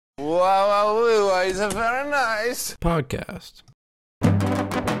Wow, it's a very nice podcast.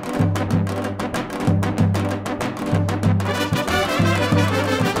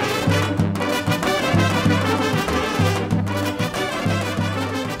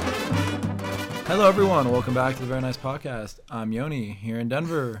 Hello, everyone. Welcome back to the Very Nice Podcast. I'm Yoni here in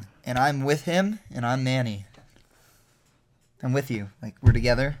Denver. And I'm with him, and I'm Manny. I'm with you. Like, we're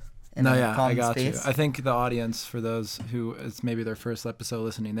together. I got space. You. I think the audience, for those who it's maybe their first episode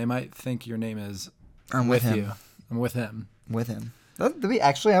listening, they might think your name is I'm with him. You. I'm with him. With him.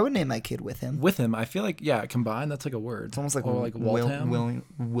 Actually, I would name my kid with him. With him. I feel like, yeah, combined, that's like a word. It's almost like, Waltham.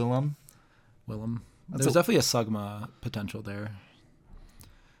 Willem. There's definitely a Sugma potential there.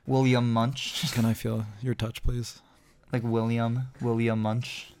 William Munch. Can I feel your touch, please? Like William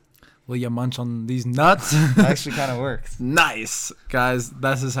Munch. Will you munch on these nuts? That actually kind of works. Nice. Guys,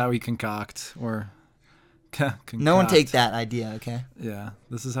 this is how we concoct. No one take that idea, okay? Yeah.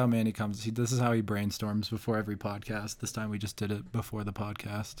 This is how Manny comes. This is how he brainstorms before every podcast. This time we just did it before the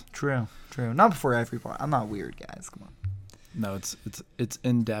podcast. True. Not before every podcast. I'm not weird, guys. Come on. No, it's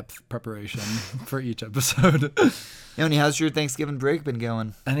in-depth preparation for each episode. Yoni, how's your Thanksgiving break been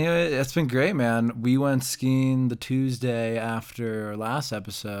going? Anyway, it's been great, man. We went skiing the Tuesday after our last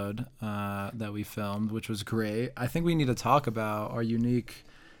episode that we filmed, which was great. I think we need to talk about our unique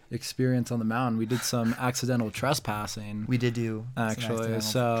experience on the mountain. We did some accidental trespassing. We did do actually.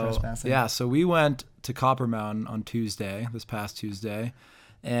 So we went to Copper Mountain on Tuesday, this past Tuesday.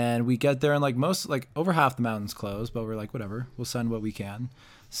 And we get there and over half the mountain's closed, but we're like, whatever, we'll send what we can.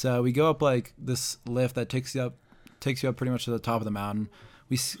 So we go up like this lift that takes you up pretty much to the top of the mountain.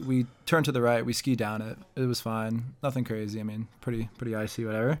 We turn to the right, we ski down it. It was fine, nothing crazy. I mean, pretty icy,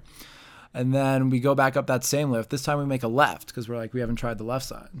 whatever. And then we go back up that same lift. This time we make a left because we're like, we haven't tried the left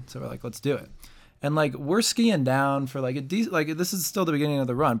side, so we're like, let's do it. And we're skiing down for this is still the beginning of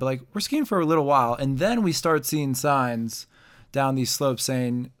the run, but we're skiing for a little while, and then we start seeing signs down these slopes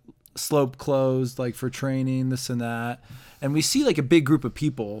saying slope closed, for training, this and that. And we see a big group of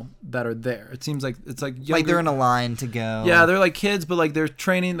people that are there. It seems like it's younger, they're in a line to go. Yeah, they're kids, but they're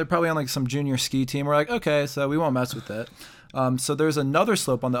training. They're probably on some junior ski team. We're like, okay, so we won't mess with it. So there's another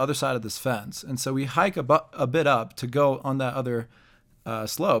slope on the other side of this fence, and so we hike a bit up to go on that other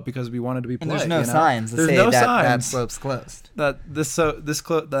slope because we wanted to be polite. And there's no signs to say that slope's closed. That this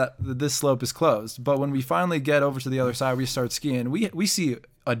slope is closed. But when we finally get over to the other side, we start skiing. We see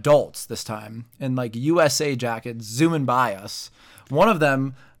adults this time in USA jackets zooming by us. One of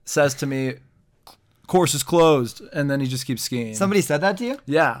them says to me, "Course is closed," and then he just keeps skiing. Somebody said that to you?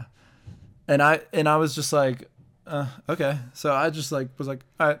 Yeah, and I was just like, okay. So I just was like,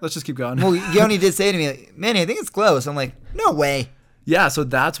 all right, let's just keep going. Well, Yoni did say to me, "Manny, I think it's closed." I'm like, no way. Yeah, so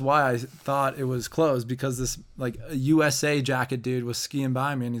that's why I thought it was closed, because this a USA jacket dude was skiing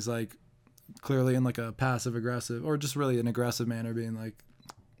by me, and he's clearly in a passive aggressive or just really an aggressive manner, being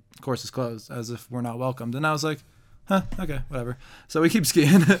course is closed, as if we're not welcomed. And I was like, huh, okay, whatever. So we keep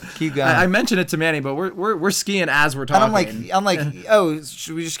skiing. Keep going. I mentioned it to Manny, but we're skiing as we're talking. And I'm like, oh,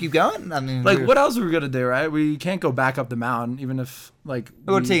 should we just keep going? I mean, what else are we gonna do, right? We can't go back up the mountain, even if it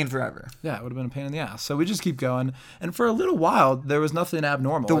would have taken forever. Yeah, it would have been a pain in the ass. So we just keep going, and for a little while there was nothing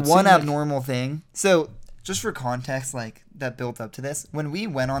abnormal. The one abnormal thing. So just for context, that built up to this, when we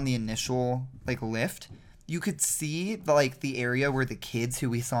went on the initial lift, you could see the area where the kids who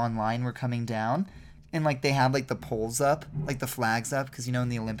we saw online were coming down. And they have the poles up, the flags up, because in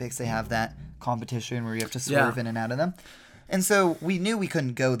the Olympics they have that competition where you have to swerve in and out of them. And so we knew we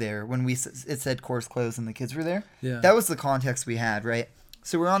couldn't go there when it said course closed and the kids were there. Yeah. That was the context we had, right?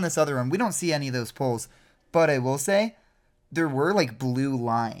 So we're on this other run. We don't see any of those poles, but I will say there were blue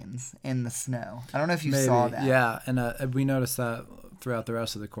lines in the snow. I don't know if you saw that. Yeah, and we noticed that throughout the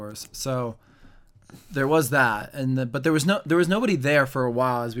rest of the course. So there was that, but there was nobody there for a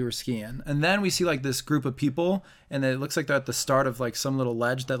while as we were skiing, and then we see this group of people, and it looks like they're at the start of some little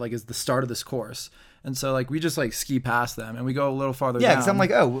ledge that is the start of this course, and so we just ski past them, and we go a little farther down. Yeah, because I'm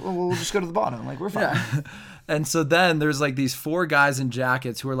we'll just go to the bottom. We're fine. Yeah. And so then there's these four guys in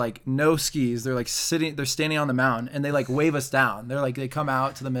jackets who are no skis. They're they're standing on the mountain, and they wave us down. They're they come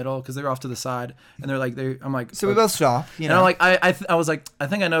out to the middle because they're off to the side, and I'm like, so we both stop. And I'm I was like, I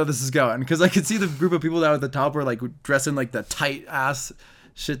think I know where this is going, because I could see the group of people that were at the top were dressed in the tight ass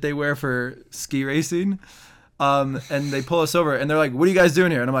shit they wear for ski racing, and they pull us over, and they're like, "What are you guys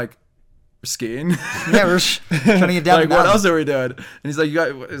doing here?" And I'm like, we're skiing. Yeah, we're trying to get down. What else are we doing? And he's like,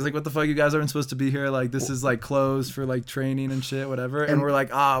 what the fuck? You guys aren't supposed to be here. This is closed for training and shit, whatever. And we're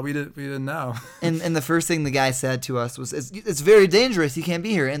like, we didn't know. And the first thing the guy said to us was, it's very dangerous. You can't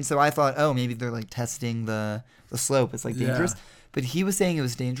be here. And so I thought, oh, maybe they're testing the slope. It's dangerous. Yeah. but he was saying it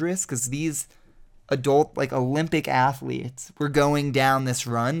was dangerous because these adult, like, Olympic athletes were going down this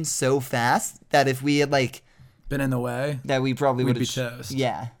run so fast that if we had, like, been in the way, that we probably would be toast.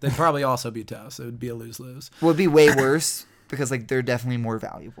 Yeah. They'd probably also be toast. It would be a lose-lose. Well, it'd be way worse because, like, they're definitely more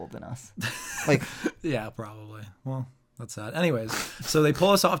valuable than us. Like, yeah, probably. Well, that's sad. Anyways, so they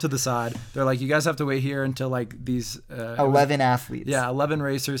pull us off to the side. They're like, you guys have to wait here until, like, these 11 athletes. Yeah, 11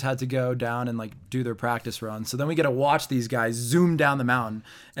 racers had to go down and, like, do their practice run. So then we get to watch these guys zoom down the mountain.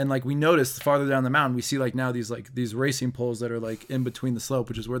 And, like, we notice farther down the mountain, we see, like, now these racing poles that are, like, in between the slope,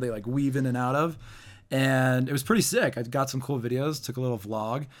 which is where they, like, weave in and out of. And it was pretty sick. I got some cool videos, took a little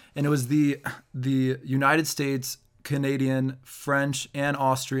vlog. And it was the United States, Canadian, French, and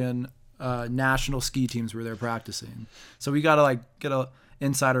Austrian national ski teams were there practicing. So we got to, like, get a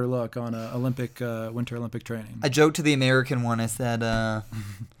insider look on Winter Olympic training. I joked to the American one. I said,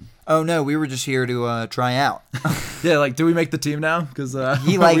 "Oh no, we were just here to try out." Yeah, like, do we make the team now? Because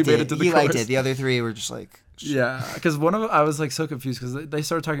he liked we made it. to the He course. liked it. The other three were just like, yeah, because one of them, I was, like, so confused because they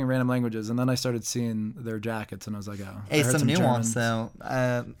started talking random languages, and then I started seeing their jackets, and I was like, oh. hey, I heard some nuance German.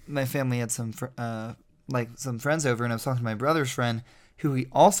 though. My family had some friends over, and I was talking to my brother's friend, who he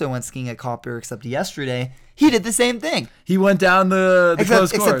also went skiing at Copper, except yesterday he did the same thing. He went down the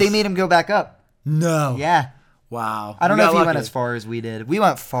closed course. Except they made him go back up. No. Yeah. Wow. I don't You know if got he went lucky. as far as we did. We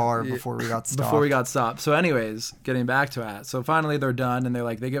went far before we got stopped. So anyways, getting back to it. So finally they're done, and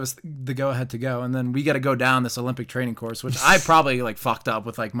they give us the go ahead to go, and then we got to go down this Olympic training course, which I probably, like, fucked up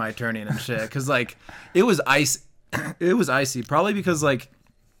with, like, my turning and shit, because, like, it was ice. It was icy, probably because, like,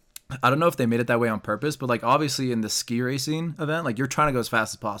 I don't know if they made it that way on purpose, but, like, obviously in the ski racing event, like, you're trying to go as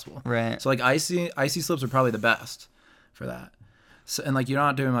fast as possible. Right. So, like, icy slopes are probably the best for that. So, and, like, you're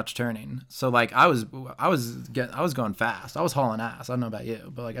not doing much turning. So, like, I was going fast. I was hauling ass. I don't know about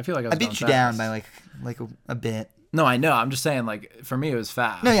you, but, like, I feel like I was beat going you fast. down by like a bit. No, I know. I'm just saying, like, for me, it was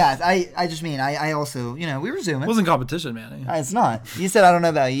fast. No, yeah, I just mean I also, we were zooming. It wasn't competition, man. It's not. You said I don't know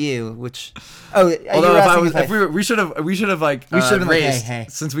about you, which Although we should have like We should have been like, raced hey.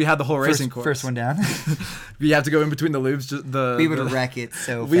 since we had the whole racing course. First one down. We have to go in between the loops. We would wreck it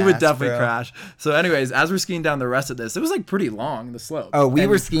so fast. We would definitely bro. crash. So, anyways, as we're skiing down the rest of this, it was, like, pretty long, the slope. Oh, we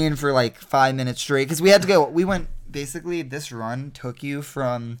were skiing for like 5 minutes straight because we had to go. We went basically. This run took you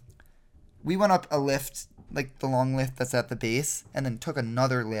from. We went up a lift, like the long lift that's at the base, and then took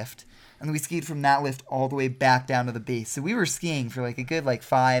another lift, and then we skied from that lift all the way back down to the base. So we were skiing for like a good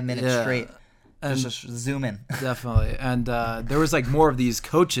 5 minutes straight. And just zooming. Definitely. And there was, like, more of these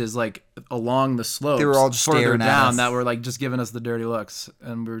coaches, like, along the slope. They were all just further staring at down us. that were, like, just giving us the dirty looks.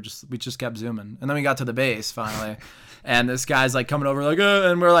 And we just kept zooming. And then we got to the base finally. And this guy's, like, coming over, like,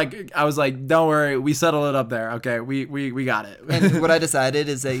 and we're like, I was like, don't worry, we settled it up there. Okay, we got it. And what I decided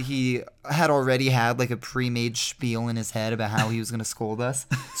is that he had already had like a pre-made spiel in his head about how he was going to scold us.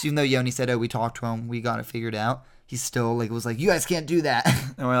 So even though Yoni said, oh, we talked to him, we got it figured out, he still was like, you guys can't do that.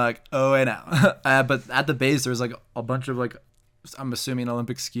 And we're like, oh, wait now. But at the base, there's, like, a bunch of, like, I'm assuming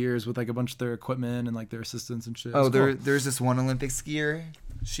Olympic skiers with, like, a bunch of their equipment and, like, their assistants and shit. Oh, Cool. there's this one Olympic skier.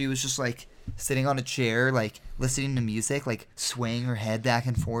 She was just like sitting on a chair, like listening to music, like swaying her head back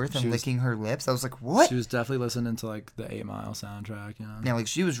and forth and licking her lips. I was like, what? She was definitely listening to, like, the 8 Mile soundtrack, you know? Yeah, like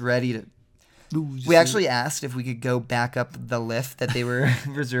she was ready to. We actually asked if we could go back up the lift that they were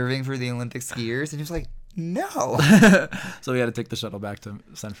reserving for the Olympic skiers, and he was like, no. So we had to take the shuttle back to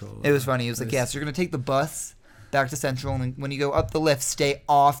Central. It was funny. He was like, yeah, so you're going to take the bus back to Central, and when you go up the lift, stay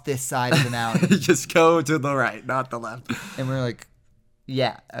off this side of the mountain. Just go to the right, not the left. And we're like,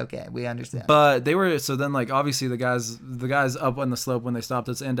 yeah, okay, we understand. But they were, so then, like, obviously the guys up on the slope when they stopped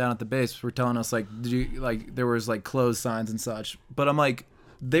us and down at the base were telling us, like, did you, like, there was, like, closed signs and such. But I'm like,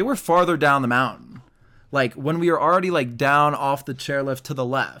 they were farther down the mountain. Like, when we were already, like, down off the chairlift to the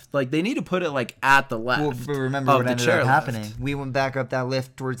left. Like, they need to put it, like, at the left. Well, but remember what ended up chairlift. happening. We went back up that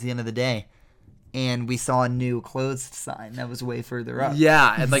lift towards the end of the day, and we saw a new closed sign that was way further up.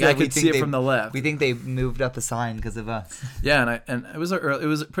 Yeah, and, like, So I we could see think it from the left. We think they moved up the sign because of us. Yeah, and it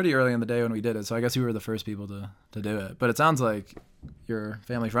was pretty early in the day when we did it, so I guess we were the first people to do it. But it sounds like your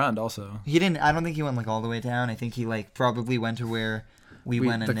family friend also. He didn't. I don't think he went like all the way down. I think he like probably went to where we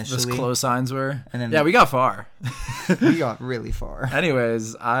went initially. Those close signs were. And then yeah, we got far. We got really far.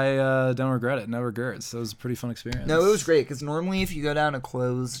 Anyways, I don't regret it. No regrets. It was a pretty fun experience. No, it was great because normally if you go down a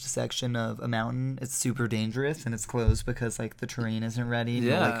closed section of a mountain, it's super dangerous and it's closed because like the terrain isn't ready. And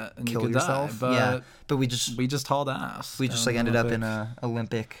Yeah, you'll, like, and you kill could yourself. die, Yeah, but we just hauled ass. we just like ended up in a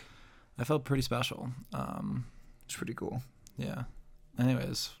Olympic. I felt pretty special. It's pretty cool. Yeah.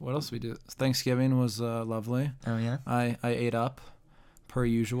 Anyways, what else we do? Thanksgiving was lovely. Oh yeah. I ate up, per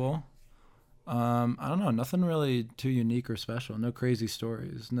usual. I don't know. Nothing really too unique or special. No crazy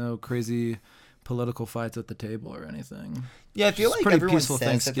stories. No crazy political fights at the table or anything. Yeah, I feel Just like everyone peaceful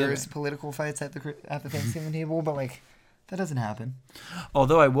says that there's Thanksgiving. political fights at the Thanksgiving table, but like that doesn't happen.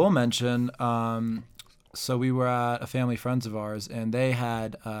 Although I will mention, so we were at a family friends of ours, and they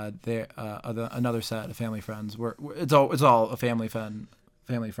had another set of family friends. It's all a family friend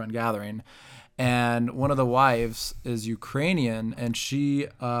gathering, and one of the wives is Ukrainian, and she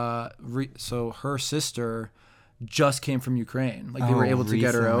so her sister just came from Ukraine. Like they were able to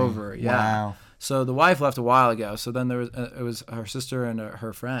get her Recently. over. Yeah. Wow. So the wife left a while ago. So then it was her sister and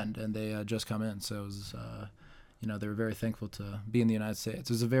her friend, and they had just come in. So it was. They were very thankful to be in the United States.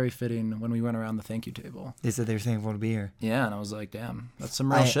 It was a very fitting when we went around the thank you table. They said they were thankful to be here. Yeah, and I was like, damn, that's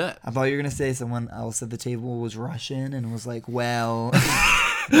some real shit. I thought you were gonna say someone else at the table was Russian and was like, well.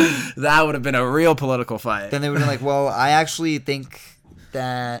 That would have been a real political fight. Then they would have been like, well, I actually think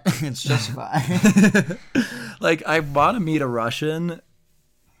that it's justified. Like, I want to meet a Russian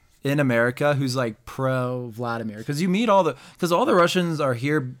in America who's like pro Vladimir, because all the Russians are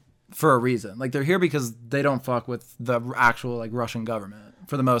here for a reason. Like they're here because they don't fuck with the actual like Russian government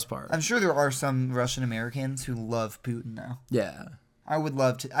for the most part. I'm sure there are some Russian Americans who love Putin though. Yeah. I would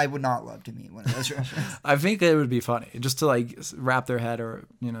not love to meet one of those Russians. I think it would be funny just to like wrap their head or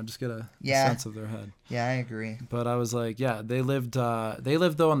just get a sense of their head. Yeah, I agree. But I was like, yeah, they lived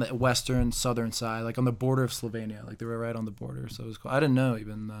though on the western southern side, like on the border of Slovenia. Like they were right on the border, so it was cool. I didn't know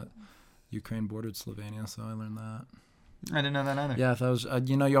even that Ukraine bordered Slovenia, so I learned that. I didn't know that either. Yeah, that was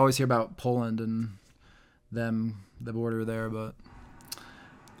you always hear about Poland and the border there, but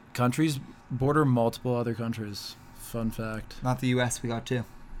countries border multiple other countries. Fun fact. Not the U.S. We got 2.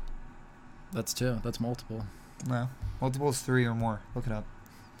 That's 2. That's multiple. No, multiple is 3 or more. Look it up.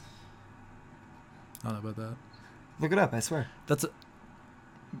 I don't know about that. Look it up. I swear.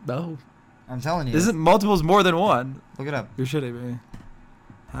 No. I'm telling you. Isn't multiples more than one? Look it up. You're shitting me.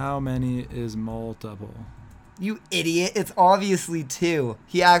 How many is multiple? You idiot! It's obviously 2.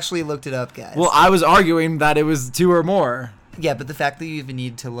 He actually looked it up, guys. Well, I was arguing that it was 2 or more. Yeah, but the fact that you even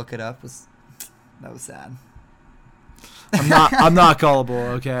needed to look it up was sad. I'm not gullible,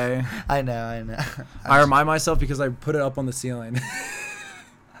 okay? I know. I remind myself because I put it up on the ceiling.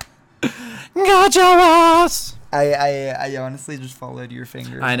 Gotcha, ass! I honestly just followed your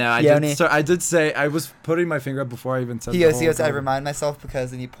finger. I know. I did say I was putting my finger up before I even said. He goes. I remind myself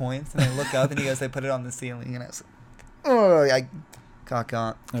because, and he points, and I look up, and he goes, I put it on the ceiling, and I was like, oh, I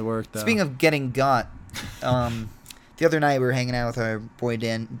got. It worked. Though. Speaking of getting got, the other night we were hanging out with our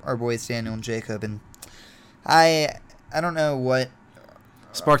boys Daniel and Jacob, and I don't know what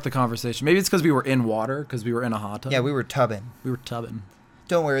sparked the conversation. Maybe it's because we were in water, because we were in a hot tub. Yeah, we were tubbing.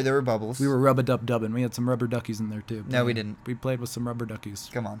 Don't worry, there were bubbles. We were rub-a-dub-dubbing. We had some rubber duckies in there, too. No, we didn't. We played with some rubber duckies.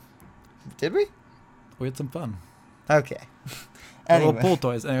 Come on. Did we? We had some fun. Okay. Anyway. Little pool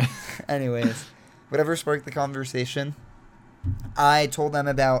toys. Anyway. Anyways, whatever sparked the conversation, I told them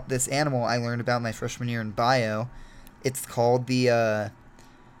about this animal I learned about my freshman year in bio. It's called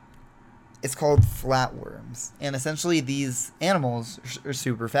flatworms. And essentially these animals are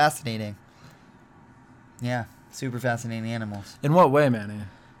super fascinating. Yeah. Super fascinating animals. In what way, Manny?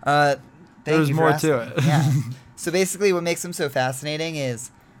 There's more to it. Yeah. So basically what makes them so fascinating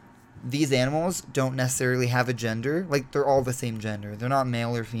is these animals don't necessarily have a gender. Like, they're all the same gender. They're not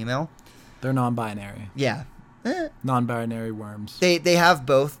male or female. They're non-binary. Yeah. Non-binary worms. They have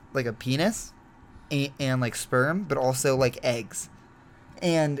both, like, a penis and like, sperm, but also, like, eggs.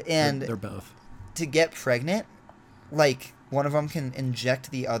 And they're both. To get pregnant, like, one of them can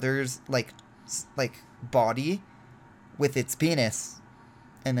inject the other's, like body with its penis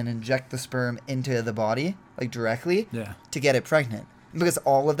and then inject the sperm into the body, like, directly, to get it pregnant. Because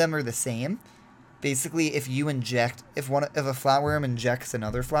all of them are the same. Basically, if a flatworm injects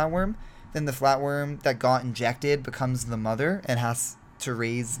another flatworm, then the flatworm that got injected becomes the mother and has to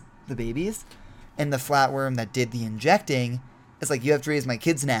raise the babies. And the flatworm that did the injecting is like, you have to raise my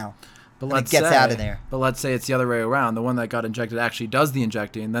kids now. But it gets out of there. But let's say it's the other way around. The one that got injected actually does the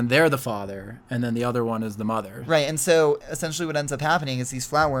injecting, then they're the father, and then the other one is the mother. Right, and so essentially what ends up happening is these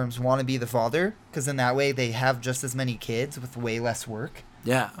flatworms want to be the father, because in that way they have just as many kids with way less work.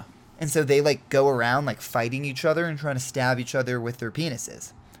 Yeah. And so they, like, go around, like, fighting each other and trying to stab each other with their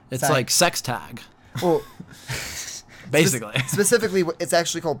penises. It's like sex tag. Well, basically. Specifically, it's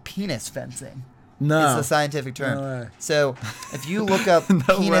actually called penis fencing. No. It's a scientific term. No way. So, if you look up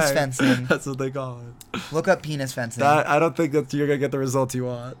penis fencing... That's what they call it. Look up penis fencing. I don't think that you're going to get the results you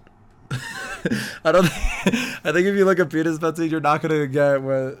want. I think if you look at penis fencing, you're not going to get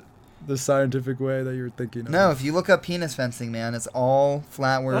what... the scientific way that you're thinking of. No, if you look up penis fencing, man, it's all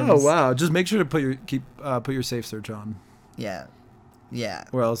flatworms. Oh wow! Just make sure to put your safe search on. Yeah. Yeah.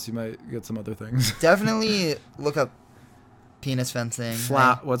 Or else you might get some other things. Definitely look up penis fencing.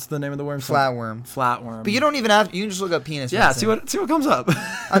 What's the name of the worm? Flatworm. Flatworm. But you don't even have. You can just look up penis. Yeah, fencing. see what comes up.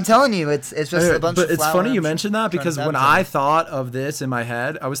 I'm telling you, it's just a bunch of. But it's funny you mentioned that because when I thought thought of this in my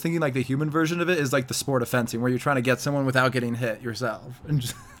head, I was thinking like the human version of it is like the sport of fencing, where you're trying to get someone without getting hit yourself, and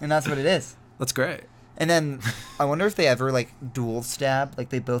that's what it is. That's great. And then I wonder if they ever like dual stab, like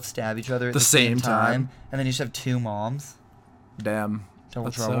they both stab each other at the same time, and then you just have two moms. Damn. Double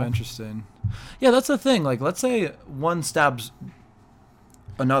That's trouble. so interesting. Yeah, that's the thing. Like, let's say one stabs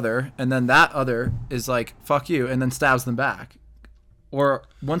another, and then that other is like, fuck you, and then stabs them back. Or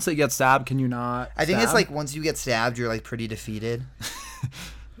once they get stabbed, can you not I think stab? it's like once you get stabbed, you're like pretty defeated.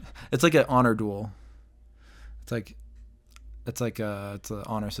 It's like an honor duel. It's an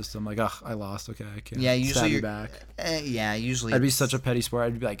honor system. Like, ugh, I lost. Okay, I can't stab you back. Yeah, usually. That'd be such a petty sport.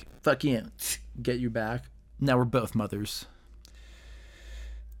 I'd be like, fuck you, get you back. Now we're both mothers.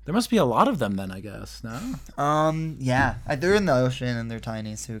 There must be a lot of them then, I guess. No. Yeah, they're in the ocean and they're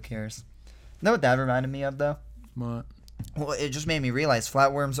tiny, so who cares? You know what that reminded me of though? What? Well, it just made me realize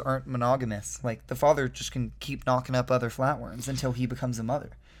flatworms aren't monogamous. Like the father just can keep knocking up other flatworms until he becomes a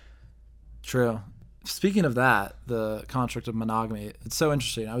mother. True. Speaking of that, the construct of monogamy, it's so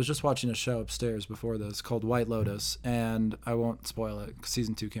interesting. I was just watching a show upstairs before this called White Lotus, and I won't spoil it because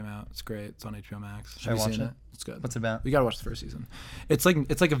season 2 came out. It's great. It's on HBO Max. Should I watch it? It's good. What's it about? You gotta watch the first season. It's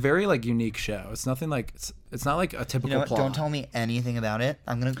like a very like unique show. It's nothing like it's not like a typical You know what? plot. Don't tell me anything about it.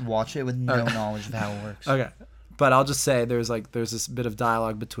 I'm gonna watch it with no knowledge of how it works. Okay. But I'll just say there's this bit of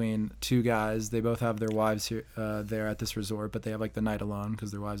dialogue between two guys. They both have their wives here, there at this resort, but they have like the night alone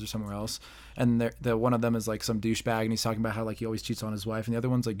because their wives are somewhere else. And one of them is like some douchebag, and he's talking about how like he always cheats on his wife, and the other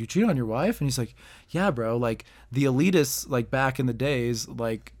one's like, "You cheat on your wife?" And he's like, "Yeah, bro. Like the elitists, like back in the days,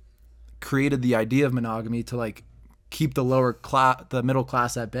 like created the idea of monogamy to like keep the the middle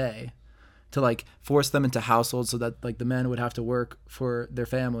class at bay." To like force them into households so that like the men would have to work for their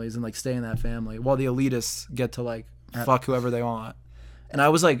families and like stay in that family while the elitists get to like fuck whoever they want. And I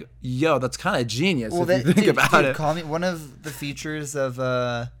was like, yo, that's kind of genius if you think about it. One of the features of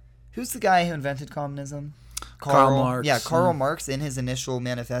who's the guy who invented communism? Karl Marx. Yeah, Karl Marx in his initial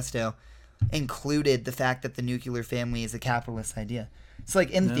manifesto included the fact that the nuclear family is a capitalist idea. So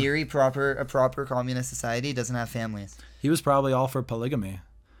like in theory, a proper communist society doesn't have families. He was probably all for polygamy.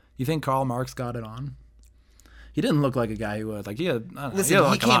 You think Karl Marx got it on? He didn't look like a guy who would. Like,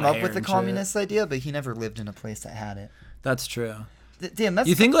 Listen, he came up with the communist idea, but he never lived in a place that had it. That's true. Damn, that's...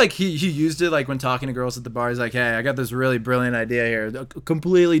 You think, like, he used it, like, when talking to girls at the bar, he's like, hey, I got this really brilliant idea here. A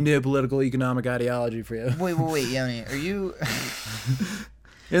completely new political economic ideology for you. Wait, Yoni, are you...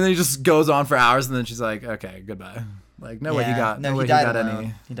 And then he just goes on for hours, and then she's like, okay, goodbye. Like, no way he got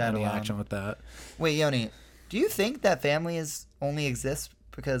any action with that. Wait, Yoni, do you think that families only exist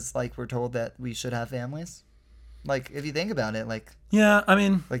because like we're told that we should have families? Like if you think about it, like yeah, I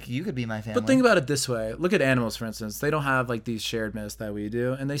mean, like you could be my family. But think about it this way: look at animals, for instance. They don't have like these shared myths that we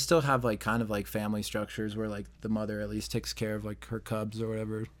do, and they still have like kind of like family structures where like the mother at least takes care of like her cubs or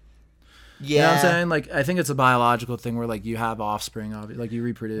whatever. Yeah, you know what I'm saying? Like I think it's a biological thing where like you have offspring, like you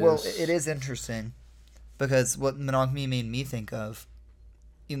reproduce. Well, it is interesting because what monogamy made me think of,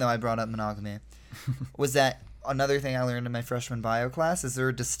 even though I brought up monogamy, was that. Another thing I learned in my freshman bio class is there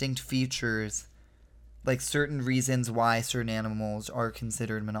are distinct features, like certain reasons why certain animals are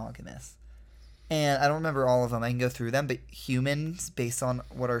considered monogamous. And I don't remember all of them. I can go through them, but humans, based on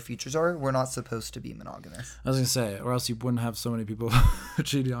what our features are, we're not supposed to be monogamous. I was going to say, or else you wouldn't have so many people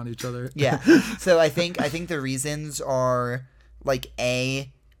cheating on each other. Yeah. So I think the reasons are like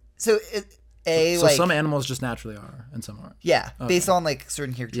So like, some animals just naturally are and some aren't. Yeah, okay. Based on like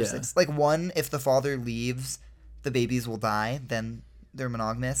certain characteristics. Yeah. Like one, if the father leaves, the babies will die, then they're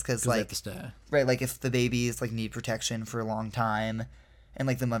monogamous because like they have to stay. Right, like if the babies like need protection for a long time and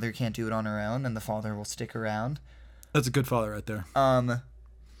like the mother can't do it on her own, then the father will stick around. That's a good father right there.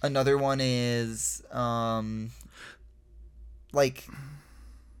 Another one is like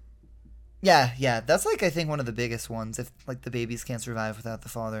yeah, that's like I think one of the biggest ones if like the babies can't survive without the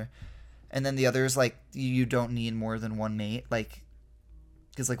father. And then the other is like you don't need more than one mate, like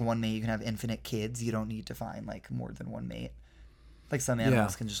because like one mate you can have infinite kids. You don't need to find like more than one mate. Like some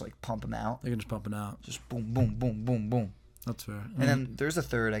animals can just like pump them out. They can just pump it out. Just boom, boom, boom, boom, boom. That's fair. And then there's a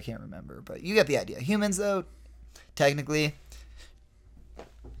third I can't remember, but you get the idea. Humans though, technically,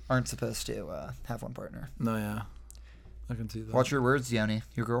 aren't supposed to have one partner. No, yeah, I can see that. Watch your words, Yoni.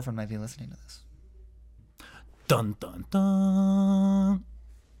 Your girlfriend might be listening to this. Dun dun dun.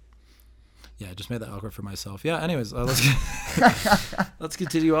 Yeah, I just made that awkward for myself. Yeah, anyways, let's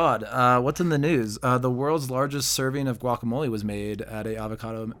continue on. What's in the news? The world's largest serving of guacamole was made at a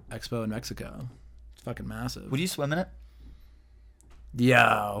avocado expo in Mexico. It's fucking massive. Would you swim in it?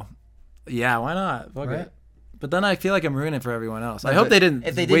 Yeah, why not? Fuck Right. it. But then I feel like I'm ruining it for everyone else. I No, hope but they didn't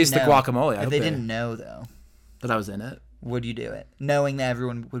if they didn't waste the know- guacamole. I If hope they didn't know, though, that I was in it. would you do it? Knowing that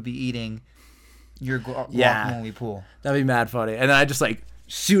everyone would be eating your Yeah. guacamole pool. That'd be mad funny. And then I just like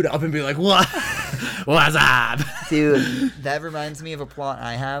shoot up and be like, what? What's up? Dude, that reminds me of a plot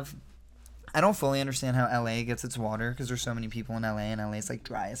I have. I don't fully understand how LA gets its water because there's so many people in LA and LA's like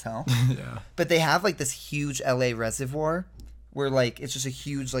dry as hell. Yeah. But they have like this huge LA reservoir where like it's just a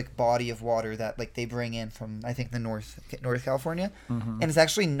huge like body of water that like they bring in from I think the North California. And it's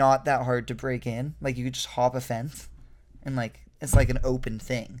actually not that hard to break in. Like you could just hop a fence and like it's like an open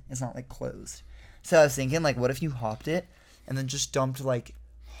thing. It's not like closed. So I was thinking like what if you hopped it and then just dumped like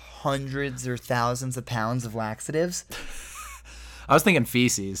hundreds or thousands of pounds of laxatives? I was thinking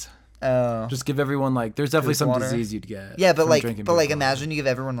feces. Oh. Just give everyone like there's definitely Poop some water. disease you'd get. Yeah, but from like, drinking but poop like, water. imagine you give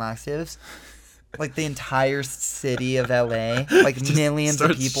everyone laxatives, like the entire city of LA, like millions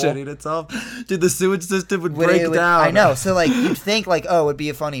of Starts people. shitting itself. Dude, the sewage system would Would break it would- down. I know. So like, you'd think like, oh, it'd be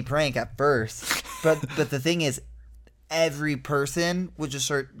a funny prank at first, but the thing is, every person would just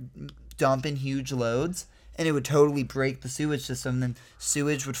start dumping huge loads, and it would totally break the sewage system. Then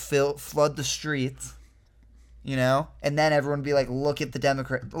sewage would flood the streets. You know, and then everyone would be like, "Look at the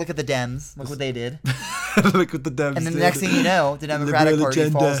Dems, look what they did." Look what the Dems And then the did. next thing you know, the Democratic Liberal Party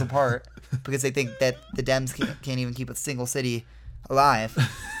agenda. falls apart because they think that the Dems can't even keep a single city alive.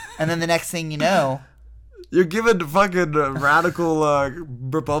 And then the next thing you know, You're giving fucking radical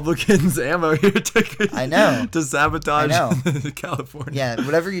Republicans ammo here I know. to sabotage I California. yeah,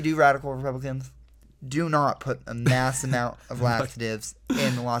 whatever you do, radical Republicans, do not put a mass amount of laxatives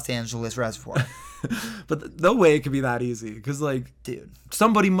in the Los Angeles reservoir. But no way it could be that easy because like Dude.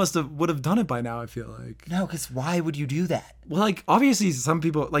 somebody would have done it by now. I feel like. No, because why would you do that? Well, like obviously some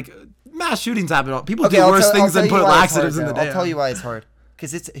people like mass shootings happen. People Okay, do I'll worse tell- things I'll than tell put you why it's hard, laxatives in the though. dam. I'll tell you why it's hard.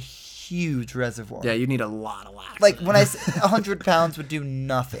 Because it's a huge reservoir. Yeah, you need a lot of laxatives. Like when I 100 pounds would do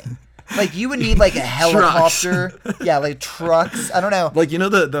nothing. Like you would need like a helicopter. Yeah, like trucks. I don't know. Like you know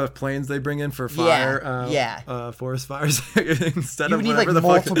the planes they bring in for fire, yeah. forest fires instead You of would need like whatever the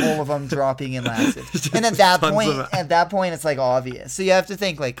multiple fuck. of them dropping in laxatives. Just And at that point, it's like obvious. So you have to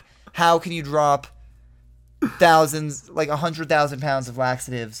think like, how can you drop thousands, like 100,000 pounds of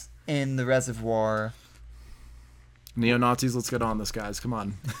laxatives in the reservoir? Neo-Nazis, let's get on this, guys. Come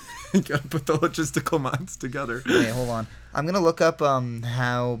on. Gotta put the logistical minds together. Wait, hold on. I'm gonna look up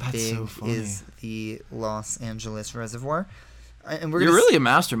how That's big so funny. is the Los Angeles reservoir. And we're You're gonna really a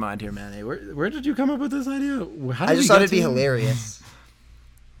mastermind here, Manny. Where did you come up with this idea? How did I just we thought get it'd be to- hilarious.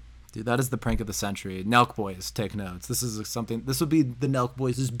 Dude, that is the prank of the century. Nelk Boys, take notes. This is something. This would be the Nelk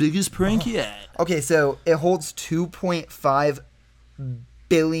Boys' biggest prank yet. Okay, so it holds 2.5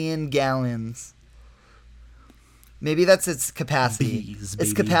 billion gallons. Maybe that's its capacity. Bees,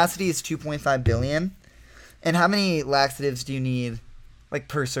 Its baby. capacity is 2.5 billion. And how many laxatives do you need, like,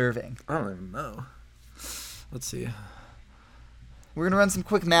 per serving? I don't even know. Let's see. We're going to run some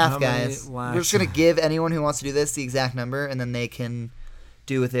quick math, How many guys. We're just going to give anyone who wants to do this the exact number, and then they can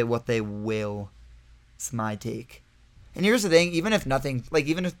do with it what they will. It's my take. And here's the thing, even if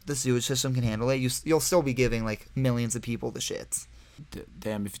the sewage system can handle it, you'll still be giving, like, millions of people the shits.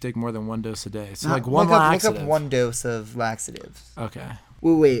 Damn, if you take more than one dose a day. So, Now, like, one look laxative. up 1 dose of laxatives. Okay.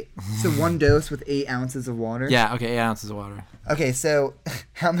 Wait. So 1 dose with 8 ounces of water? Yeah, okay, 8 ounces of water. Okay, so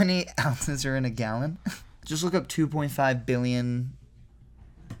how many ounces are in a gallon? Just look up 2.5 billion.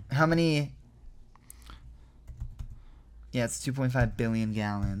 How many? Yeah, it's 2.5 billion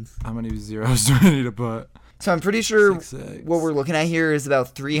gallons. How many zeros do I need to put? So I'm pretty sure 6. what we're looking at here is about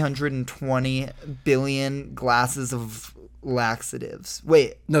 320 billion glasses of laxatives.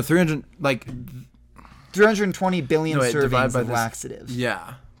 Wait, No, 300, like, 320 billion No, wait, divide servings by of this- laxatives.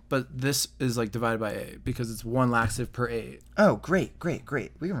 yeah. But this is, like, divided by 8 because it's 1 laxative per 8. Oh, great. We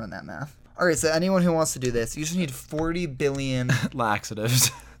can run that math. All right, so anyone who wants to do this, you just need 40 billion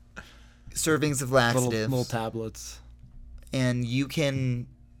Laxatives. servings of laxatives. little tablets. And you can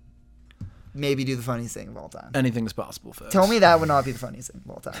maybe do the funniest thing of all time. Anything's possible, folks. Tell me that would not be the funniest thing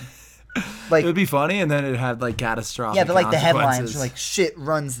of all time. It Like, would be funny, and then it'd have, like, catastrophic yeah, but like the headlines consequences. are like, shit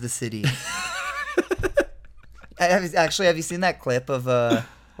runs the city. Have you seen that clip of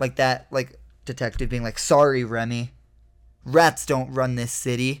like that like detective being like, sorry, Remy, rats don't run this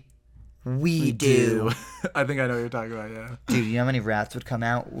city. We do. I think I know what you're talking about, yeah. Dude, you know how many rats would come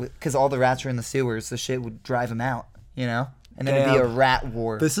out? Because all the rats are in the sewers, the shit would drive them out, you know? and then it'd be a rat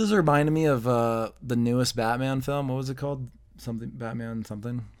war. This is reminding me of the newest Batman film. What was it called? Batman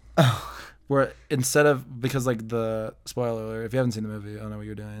something. Where instead of, because like the spoiler alert, if you haven't seen the movie, I don't know what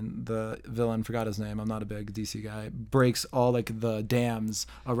you're doing. The villain, forgot his name, I'm not a big DC guy, breaks all like the dams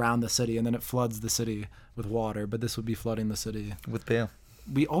around the city, and then it floods the city with water. But this would be flooding the city with poo.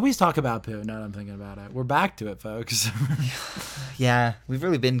 We always talk about poo. Now that I'm thinking about it, we're back to it, folks. Yeah, we've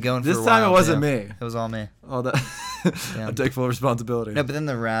really been going for this a time. while, It wasn't too. me. It was all me. All that. Yeah. I take full responsibility. No, but then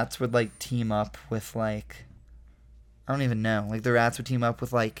the rats would like team up with like, I don't even know. Like the rats would team up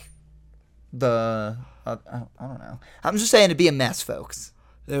with like the I don't know. I'm just saying it'd be a mess, folks.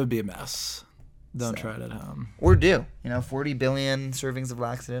 It would be a mess. Don't try it at home. Or do. 40 billion servings of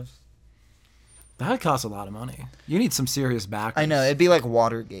laxatives. That would cost a lot of money. You need some serious backers. I know. It'd be like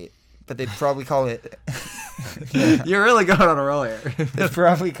Watergate, but they'd probably call it. You're really going on a roll here. They'd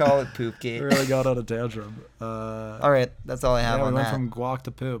probably call it Poopgate. You're really going on a tantrum. All right, that's all I have on we went that. from guac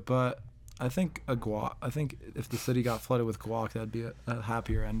to poop, but I think if the city got flooded with guac, that'd be a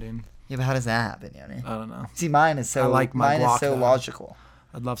happier ending. Yeah, but how does that happen, Yoni? I don't know. See, mine is so guac, so logical.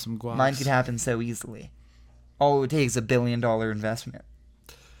 I'd love some guac. Mine could happen so easily. All it would take is $1 billion investment.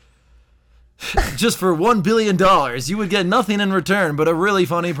 Just for $1 billion, you would get nothing in return but a really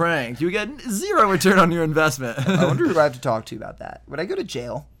funny prank. You would get zero return on your investment. I wonder who I have to talk to about that. Would I go to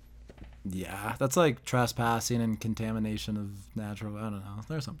jail? Yeah, that's like trespassing and contamination of natural. I don't know.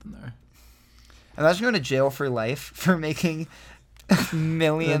 There's something there. Imagine going to jail for life for making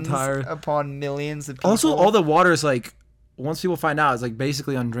millions upon millions of people. Also, all the water is like, once people find out, it's like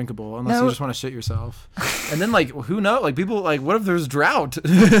basically undrinkable unless you just want to shit yourself. And then like, who knows? Like people like, what if there's drought?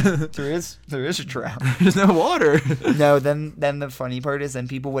 There is a drought. There's no water. No, then the funny part is then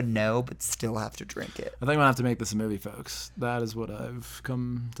people would know but still have to drink it. I think I'm gonna have to make this a movie, folks. That is what I've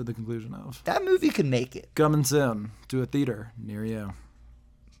come to the conclusion of. That movie could make it. Coming soon to a theater near you.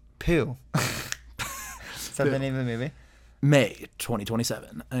 Poo. Is that the name of the movie? May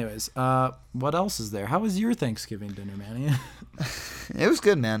 2027. Anyways, what else is there? How was your Thanksgiving dinner, Manny? It was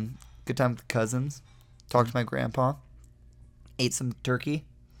good, man. Good time with the cousins. Talked to my grandpa. Ate some turkey.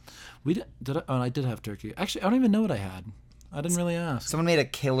 I did have turkey. Actually, I don't even know what I had. I didn't really ask. Someone made a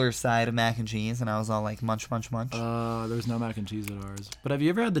killer side of mac and cheese, and I was all like, munch, munch, munch. There's no mac and cheese at ours. But have you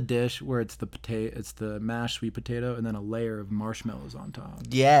ever had the dish where it's the mashed sweet potato and then a layer of marshmallows on top?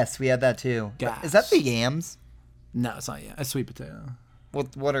 Yes, we had that too. Gas. Is that the yams? No, it's not yam. It's sweet potato.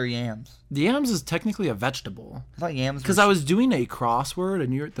 What are yams? The yams is technically a vegetable. I thought yams. Because I was doing a crossword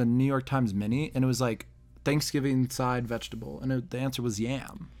in the New York Times Mini, and it was like Thanksgiving side vegetable, and the answer was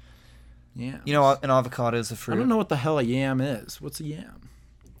yam. Yeah. You know, an avocado is a fruit. I don't know what the hell a yam is. What's a yam?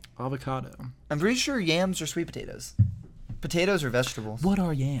 Avocado. I'm pretty sure yams are sweet potatoes. Potatoes are vegetables. What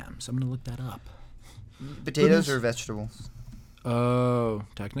are yams? I'm gonna look that up. Potatoes are vegetables. Oh,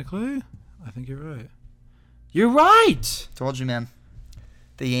 technically, I think you're right. You're right. Told you, man.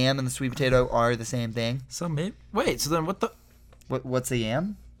 The yam and the sweet potato are the same thing. So maybe wait. So then what the? What's a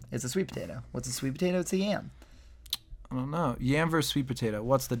yam? It's a sweet potato. What's a sweet potato? It's a yam. I don't know. Yam versus sweet potato.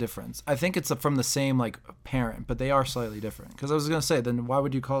 What's the difference? I think it's from the same like parent, but they are slightly different. Because I was gonna say, then why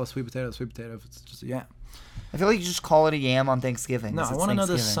would you call a sweet potato if it's just a yam? I feel like you just call it a yam on Thanksgiving. No, I want to know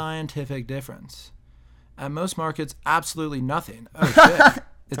the scientific difference. At most markets, absolutely nothing. Oh shit!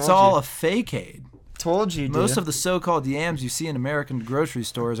 It's all a fakeade. Told you, dude. Most of the so-called yams you see in American grocery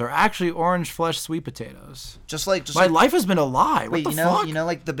stores are actually orange flesh sweet potatoes. My life has been a lie. What the fuck? You know,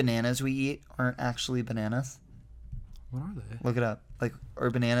 like the bananas we eat aren't actually bananas. What are they? Look it up. Like,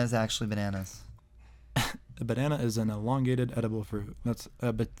 are bananas actually bananas? A banana is an elongated edible fruit. That's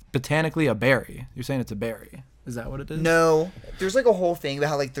botanically a berry. You're saying it's a berry. Is that what it is? No. There's like a whole thing about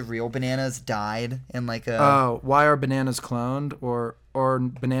how like the real bananas died and like a... Oh, why are bananas cloned or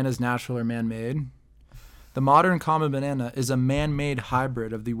bananas natural or man-made? The modern common banana is a man-made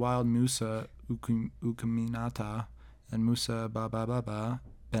hybrid of the wild Musa ucaminata and Musa baba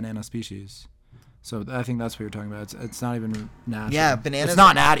banana species. So I think that's what you're talking about. It's not even natural. Yeah, bananas. It's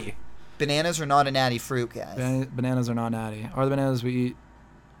not natty. Bananas are not a natty fruit, guys. Bananas are not natty. Are the bananas we eat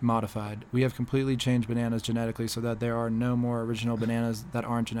modified? We have completely changed bananas genetically so that there are no more original bananas that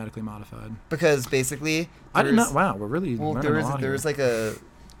aren't genetically modified. Because basically, I did not. Wow, we're really learning a lot There's like a.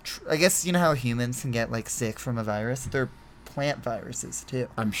 I guess you know how humans can get like sick from a virus. They're plant viruses too.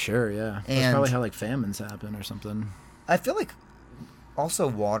 I'm sure, yeah. That's probably how like famines happen or something. I feel like also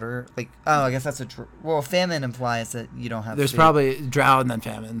water, like I guess that's famine implies that you don't have. There's food. Probably drought and then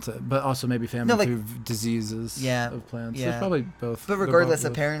famine, but also maybe famine like, through diseases of plants. Yeah. There's probably both. But regardless,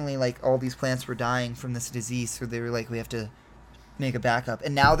 apparently like all these plants were dying from this disease, so they were like, we have to make a backup.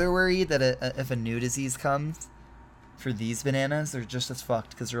 And now they're worried that if a new disease comes, for these bananas, they're just as fucked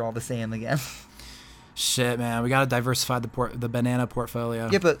because they're all the same again. Shit, man, we gotta diversify the banana portfolio.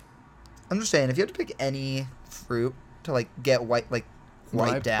 Yeah, but I'm just saying, if you had to pick any fruit to like get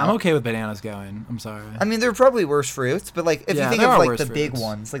wiped out, I'm okay with bananas going. I'm sorry. I mean, there are probably worse fruits, but like if you think of like the big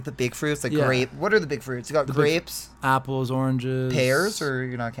ones, like the big fruits, like grape. What are the big fruits? You got grapes, apples, oranges, pears, or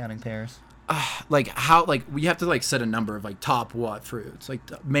you're not counting pears? We have to like set a number of like top what fruits, like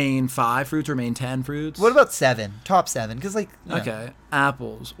the main 5 fruits or main 10 fruits. What about 7? Top 7? Because like okay,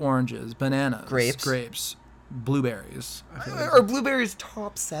 apples, oranges, bananas, grapes, blueberries. Are blueberries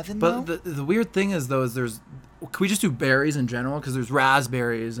top 7? But the weird thing is though, can we just do berries in general? Because there's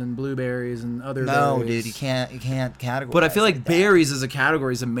raspberries and blueberries and other. No, berries. dude, you can't categorize. But I feel like berries as a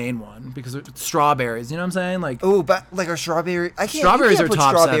category is the main one because strawberries. You know what I'm saying? Like but like our strawberry. Strawberries are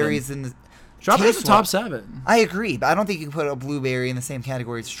top strawberries 7. In the strawberries are top 7. I agree, but I don't think you can put a blueberry in the same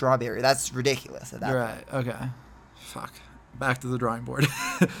category as strawberry. That's ridiculous. At that You're right. Okay. Fuck. Back to the drawing board.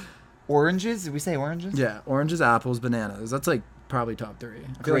 Oranges? Did we say oranges? Yeah, oranges, apples, bananas. That's like probably top 3.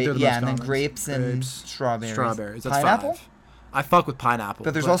 I feel like they're the most and then common. grapes and strawberries. Strawberries. That's pineapple? 5. I fuck with pineapple.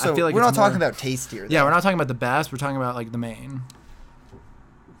 But there's also, I feel like we're not talking about tastier. Yeah, we're not talking about the best. We're talking about like the main.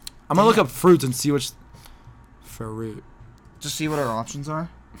 I'm gonna look up fruits and see which fruit. Just see what our options are.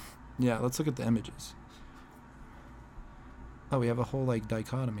 Yeah, let's look at the images. Oh, we have a whole like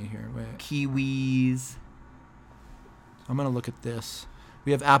dichotomy here. Wait. Kiwis. I'm gonna look at this.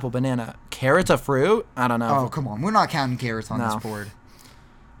 We have apple, banana, carrots a fruit? I don't know. Oh, come on. We're not counting carrots on this board.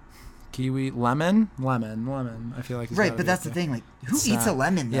 Kiwi, lemon. I feel like it's right, but that's the thing. Like, who eats a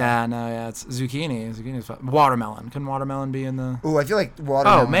lemon? Though? Yeah, it's zucchini. Zucchini's fun. Watermelon. Can watermelon be in the? Oh, I feel like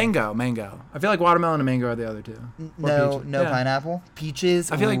watermelon. Oh, mango. I feel like watermelon and mango are the other two. No pineapple. Peaches.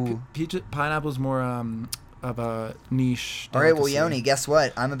 I feel like pineapple's more of a niche. All right, well, Yoni, guess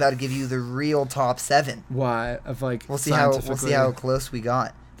what? I'm about to give you the real top 7. Why? Of like we'll see how close we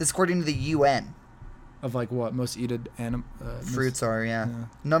got. This according to the UN. Of like what most eaten fruits are, yeah.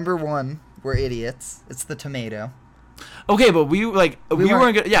 Number 1, we're idiots. It's the tomato. Okay, but we weren't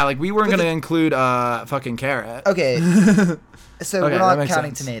gonna include fucking carrot. Okay, so we're not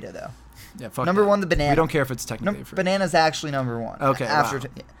counting tomato though. Yeah, fuck number 1, the banana. We don't care if it's technically fruit. Banana's actually number 1. Okay,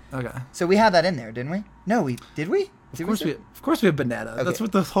 okay. So we had that in there, didn't we? No, did we? Of course we have banana. Okay. That's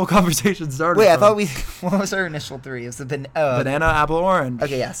what the whole conversation started. Wait, from. I thought what was our initial 3? It was the banana, apple, orange.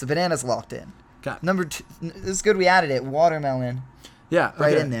 Okay, yeah. So banana's locked in. Got it. Number 2, it's good we added it. Watermelon. Yeah. Okay.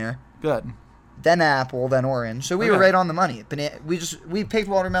 Right in there. Good. Then apple, then orange. So we were right on the money. We picked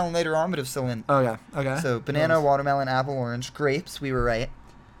watermelon later on, but it was still in. Okay. So banana, watermelon, apple, orange, grapes. We were right.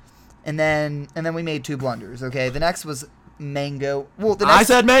 And then we made 2 blunders. Okay. The next was mango. Well, I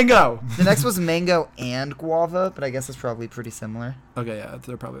said mango. The next was mango and guava, but I guess it's probably pretty similar. Okay, yeah,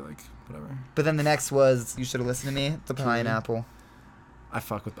 they're probably like whatever. But then the next was, you should have listened to me, the pineapple.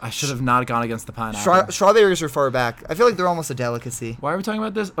 I should have not gone against the pineapple. Strawberries are far back. I feel like they're almost a delicacy. Why are we talking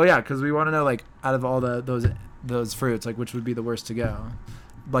about this? Oh yeah, because we want to know like out of all those fruits, like which would be the worst to go.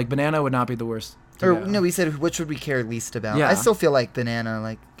 Like banana would not be the worst. No, we said which would we care least about. Yeah. I still feel like banana.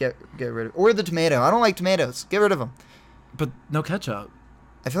 Like get rid of, or the tomato. I don't like tomatoes. Get rid of them. But no ketchup.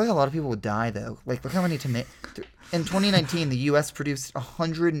 I feel like a lot of people would die though. Like look how many tomatoes. In 2019, the U.S. produced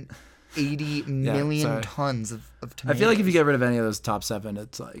 180 million tons of tomatoes. I feel like if you get rid of any of those top 7,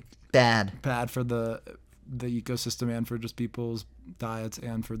 it's like bad for the ecosystem and for just people's diets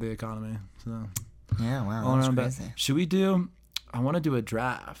and for the economy. So yeah, wow, that's crazy. Should we do? I want to do a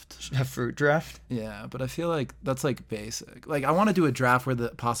draft. A fruit draft? Yeah, but I feel like that's like basic. Like I want to do a draft where the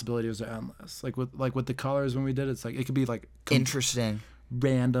possibilities are endless. Like with the colors when we did, it's like it could be like interesting,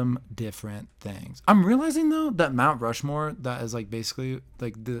 random different things. I'm realizing though that Mount Rushmore, that is like basically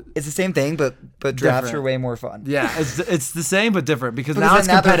like it's the same thing, but drafts are way more fun. Yeah, it's the same but different because now it's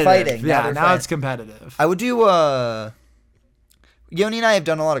competitive. They're fighting. Yeah, now it's competitive. I would do Yoni and I have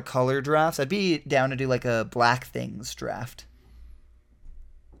done a lot of color drafts. I'd be down to do like a Black Things draft.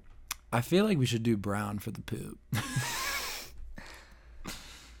 I feel like we should do brown for the poop.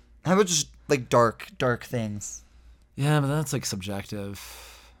 How about just like dark things? Yeah, but that's like subjective.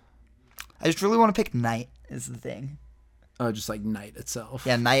 I just really want to pick night is the thing. Oh, just like night itself.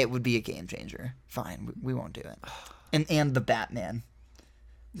 Yeah, night would be a game changer. Fine, we won't do it. And the Batman.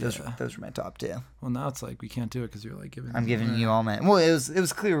 Those were my top 2. Well, now it's like we can't do it because you're like giving. I'm giving you all my. Well, it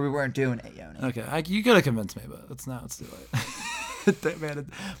was clear we weren't doing it, Yoni. Okay, you gotta convince me, but it's too late. Man,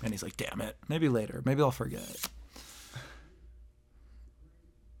 he's like, damn it. Maybe later. Maybe I'll forget.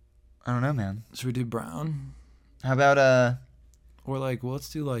 I don't know, man. Should we do brown? How about Or like, well, let's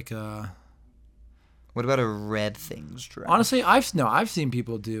do like what about a red things draft? Honestly, I've seen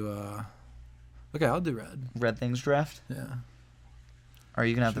people do Okay, I'll do red. Red Things draft. Yeah. Are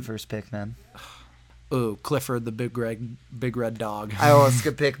you gonna have the first pick, man? Ooh, Clifford the big red dog. Oh, it's a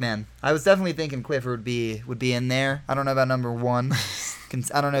good pick, man. I was definitely thinking Clifford would be in there. I don't know about number 1.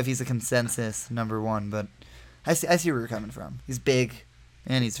 I don't know if he's a consensus number 1, but I see where you're coming from. He's big,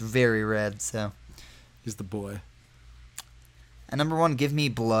 and he's very red, so. He's the boy. And number 1, give me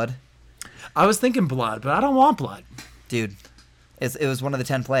blood. I was thinking blood, but I don't want blood. Dude, it was one of the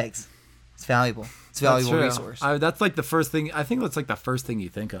 10 plagues. It's valuable. It's a valuable resource. That's like the first thing. I think that's like the first thing you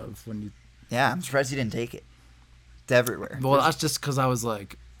think of when you. Yeah, I'm surprised you didn't take it. It's everywhere. Well, that's just because I was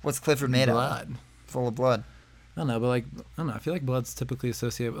like. What's Clifford made blood. of? Full of blood. I don't know, but like I don't know. I feel like blood's typically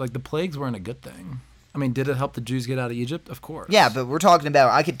associated with, like the plagues weren't a good thing. I mean, did it help the Jews get out of Egypt? Of course. Yeah, but we're talking about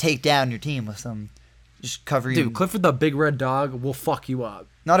I could take down your team with some, just cover you. Dude, Clifford the big red dog will fuck you up.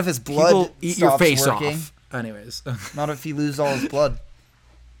 Not if his blood People eat your face working. off. Anyways. Not if you lose all his blood.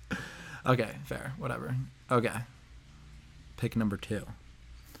 Okay, fair. Whatever. Okay. Pick number 2.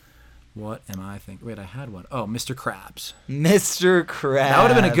 What am I thinking? Wait, I had one. Oh, Mr. Krabs. Mr. Krabs. That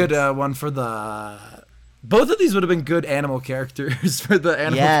would have been a good one for the... Both of these would have been good animal characters for the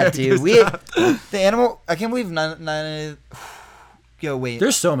animal characters. Yeah, dude. The animal... I can't believe none... Yo, wait.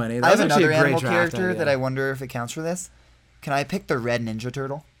 There's so many. I have actually another a great animal draft character idea. that I wonder if it counts for this. Can I pick the red Ninja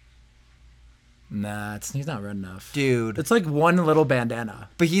Turtle? Nah, he's not red enough. Dude. It's like one little bandana.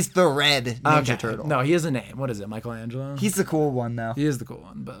 But he's the red Ninja Okay. Turtle. No, he has a name. What is it? Michelangelo? He's the cool one, though. He is the cool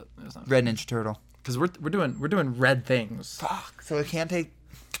one, but it's not Red Ninja Turtle. because we're doing red things. Fuck. So I can't take...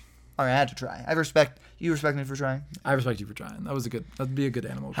 Alright, I had to try. You respect me for trying. I respect you for trying. That'd be a good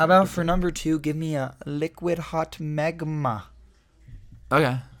animal. How about for number 2, give me a liquid hot magma.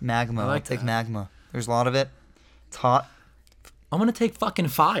 Okay. Magma. I like I'll take that. magma. There's a lot of it. It's hot. I'm gonna take fucking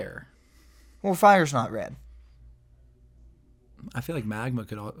fire. Well, fire's not red. I feel like magma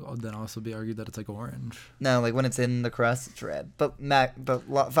could then also be argued that it's like orange. No, like when it's in the crust, it's red. But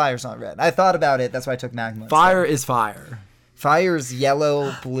fire's not red. I thought about it. That's why I took magma. Fire is fire. Fire's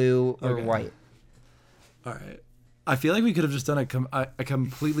yellow, blue, or Okay. white. All right. I feel like we could have just done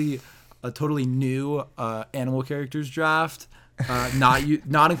a totally new animal characters draft. Not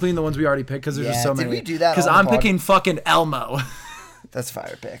including the ones we already picked because there's just so did many. we do that Because on the I'm pod? picking fucking Elmo. That's a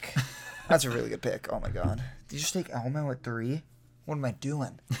fire pick. That's a really good pick. Oh my god. Did you just take Elmo at 3? What am I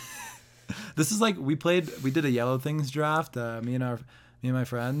doing? This is like we did a Yellow Things draft. Me and my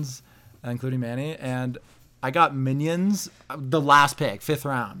friends, including Manny, and I got Minions. The last pick, 5th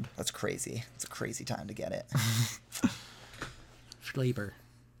round. That's crazy. It's a crazy time to get it. Schleber.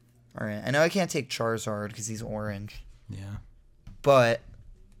 All right. I know I can't take Charizard because he's orange. Yeah. But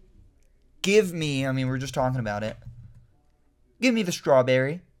give me, I mean, we're just talking about it. Give me the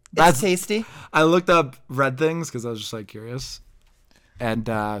strawberry. That's tasty. I looked up red things because I was just like curious, and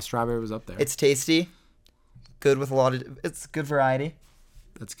strawberry was up there. It's tasty. Good with it's good variety.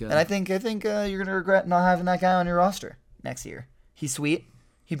 That's good. And I think you're gonna regret not having that guy on your roster next year. He's sweet.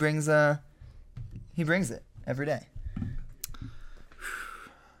 He brings it every day.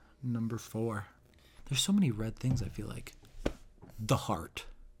 Number 4. There's so many red things. I feel like the heart.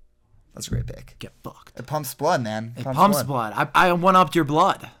 That's a great pick. Get fucked. It pumps blood, man. It pumps blood. I one-upped your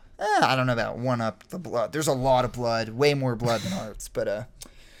blood. I don't know about one up the blood. There's a lot of blood, way more blood than hearts, but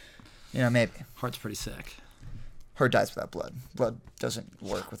maybe. Heart's pretty sick. Heart dies without blood. Blood doesn't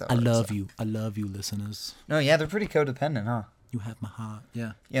work without I heart. love you. I love you, listeners. No, yeah, they're pretty codependent, huh? You have my heart.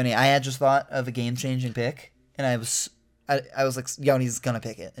 Yeah. Yoni, I had just thought of a game-changing pick, and I was like, Yoni's gonna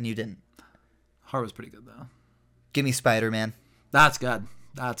pick it, and you didn't. Heart was pretty good though. Give me Spider-Man. That's good.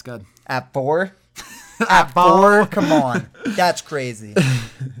 That's good. At 4? At 4? Come on. That's crazy.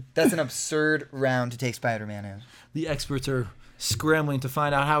 That's an absurd round to take Spider-Man in. The experts are scrambling to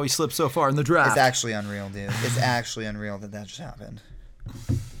find out how he slipped so far in the draft. It's actually unreal, dude. It's actually unreal that just happened.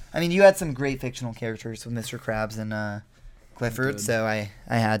 I mean, you had some great fictional characters with Mr. Krabs and Clifford, so I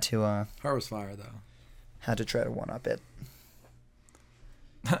had to Heart was fire though. had to try to one-up it.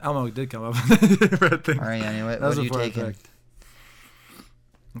 Elmo did come up with red thing. All right, anyway, what are you taking?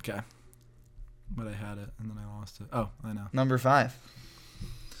 Okay. But I had it, and then I lost it. Oh, I know. Number 5.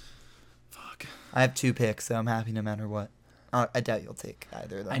 Fuck. I have 2 picks, so I'm happy no matter what. I doubt you'll take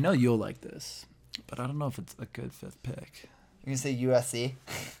either of them. I know you'll like this, but I don't know if it's a good 5th pick. You're going to say USC?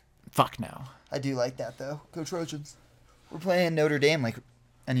 Fuck no. I do like that, though. Go Trojans. We're playing Notre Dame, like,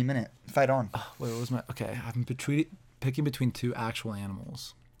 any minute. Fight on. Wait, what was my... Okay, I'm picking between 2 actual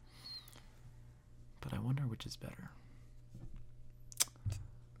animals. But I wonder which is better.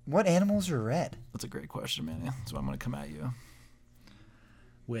 What animals are red? That's a great question, man. So I'm going to come at you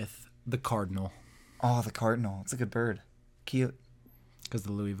with the cardinal. Oh, the cardinal. It's a good bird. Cute. Because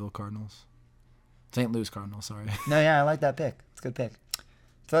the Louisville Cardinals. St. Louis Cardinals, sorry. No, yeah, I like that pick. It's a good pick.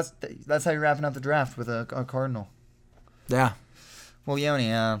 So that's how you're wrapping up the draft with a Cardinal. Yeah. Well,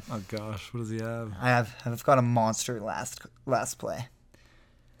 Yoni, oh gosh, what does he have? I've got a monster last play.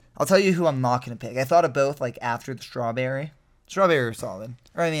 I'll tell you who I'm not gonna pick. I thought of both, like after the Strawberry. Strawberry are solid.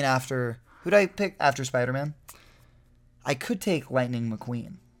 Or I mean after who'd I pick after Spider-Man? I could take Lightning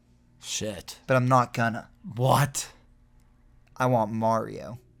McQueen. Shit. But I'm not gonna. What? I want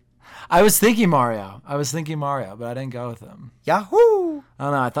Mario. I was thinking Mario, but I didn't go with him. Yahoo! I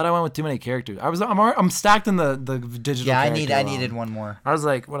don't know. I thought I went with too many characters. I'm stacked in the digital. Yeah, I needed one more. I was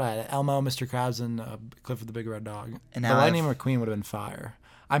like, what? I had Elmo, Mr. Krabs, and Clifford the Big Red Dog. And the Lightning McQueen would have been fire.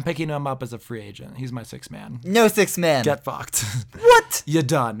 I'm picking him up as a free agent. He's my sixth man. No sixth man. Get fucked. What? You're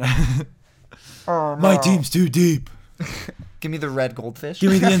done. Oh, no. My team's too deep. Give me the red goldfish.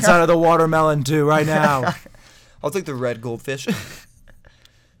 Give me the inside of the watermelon too, right now. I'll take the red goldfish.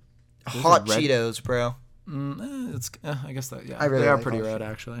 Hot Cheetos, bro. I guess that. Yeah, I really they are like pretty red,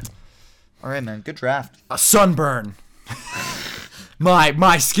 actually. All right, man. Good draft. A sunburn.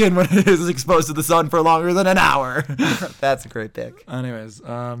 my skin when it is exposed to the sun for longer than an hour. That's a great pick. Anyways,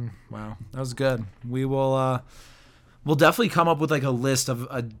 wow, that was good. We will we'll definitely come up with like a list of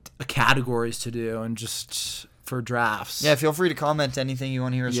categories to do and just for drafts. Yeah, feel free to comment anything you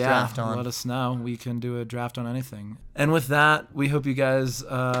want to hear us draft on. Let us know. We can do a draft on anything. And with that, we hope you guys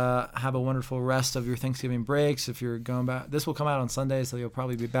have a wonderful rest of your Thanksgiving breaks. If you're going back, this will come out on Sunday, so you'll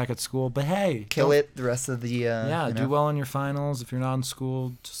probably be back at school. But hey, kill it the rest of the do well in your finals. If you're not in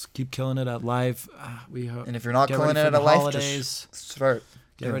school, just keep killing it at life. We hope. And if you're not killing it at life, holidays, just start.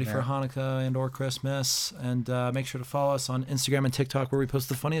 Get ready for Hanukkah and or Christmas. And make sure to follow us on Instagram and TikTok where we post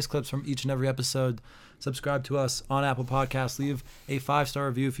the funniest clips from each and every episode. Subscribe to us on Apple Podcasts. Leave a 5-star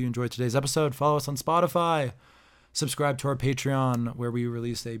review if you enjoyed today's episode. Follow us on Spotify. Subscribe to our Patreon where we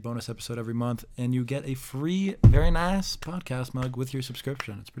release a bonus episode every month. And you get a free, very nice podcast mug with your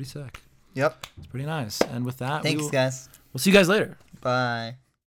subscription. It's pretty sick. Yep. It's pretty nice. And with that, thanks, guys. We'll see you guys later. Bye.